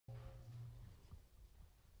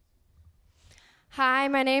Hi,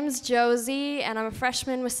 my name's Josie, and I'm a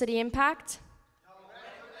freshman with City Impact.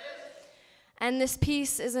 And this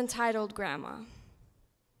piece is entitled Grandma.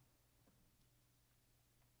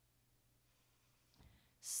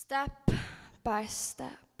 Step by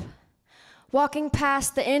step, walking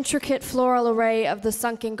past the intricate floral array of the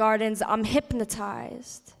sunken gardens, I'm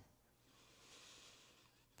hypnotized.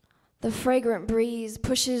 The fragrant breeze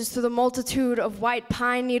pushes through the multitude of white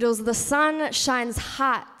pine needles. The sun shines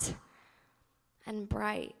hot and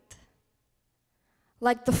bright.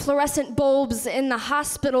 Like the fluorescent bulbs in the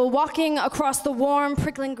hospital, walking across the warm,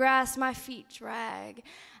 prickling grass, my feet drag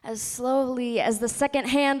as slowly as the second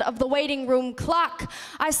hand of the waiting room clock.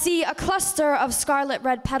 I see a cluster of scarlet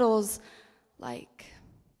red petals, like,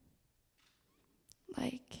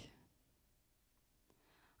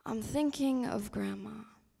 I'm thinking of Grandma.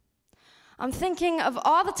 I'm thinking of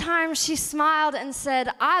all the times she smiled and said,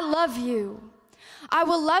 I love you. I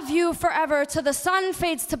will love you forever till the sun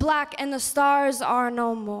fades to black and the stars are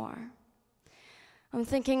no more. I'm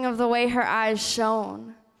thinking of the way her eyes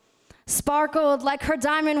shone, sparkled like her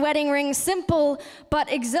diamond wedding ring, simple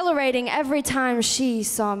but exhilarating every time she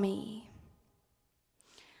saw me.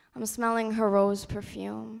 I'm smelling her rose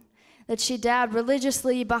perfume that she dabbed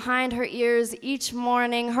religiously behind her ears each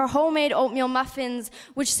morning, her homemade oatmeal muffins,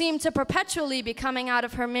 which seemed to perpetually be coming out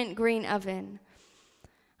of her mint green oven.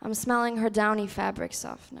 I'm smelling her downy fabric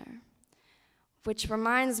softener, which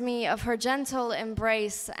reminds me of her gentle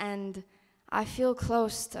embrace, and I feel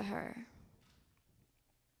close to her.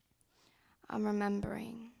 I'm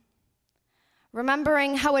remembering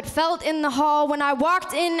how it felt in the hall when I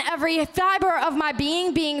walked in, every fiber of my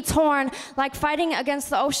being torn, like fighting against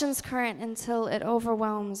the ocean's current until it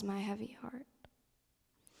overwhelms my heavy heart.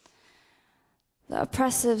 The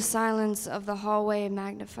oppressive silence of the hallway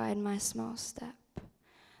magnified my small step.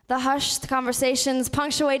 The hushed conversations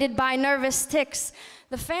punctuated by nervous tics.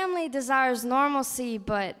 The family desires normalcy,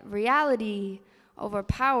 but reality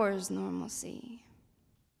overpowers normalcy.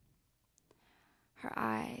 Her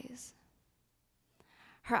eyes,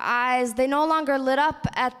 they no longer lit up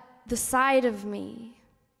at the sight of me.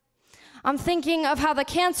 I'm thinking of how the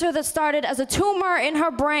cancer that started as a tumor in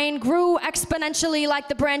her brain grew exponentially like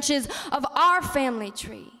the branches of our family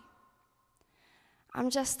tree. I'm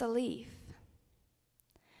just a leaf.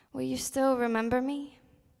 Will you still remember me?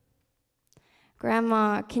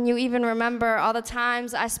 Grandma, can you even remember all the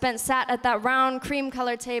times I sat at that round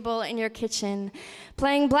cream-colored table in your kitchen,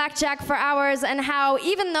 playing blackjack for hours, and how,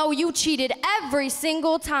 even though you cheated every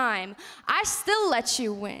single time, I still let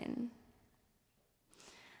you win?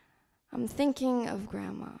 I'm thinking of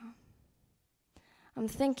Grandma. I'm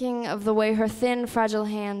thinking of the way her thin, fragile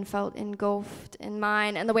hand felt engulfed in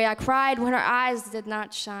mine, and the way I cried when her eyes did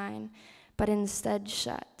not shine, but instead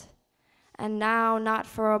shut. And now, not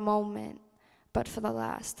for a moment, but for the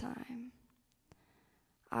last time,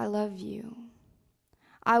 I love you.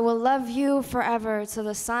 I will love you forever till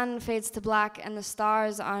the sun fades to black and the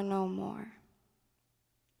stars are no more.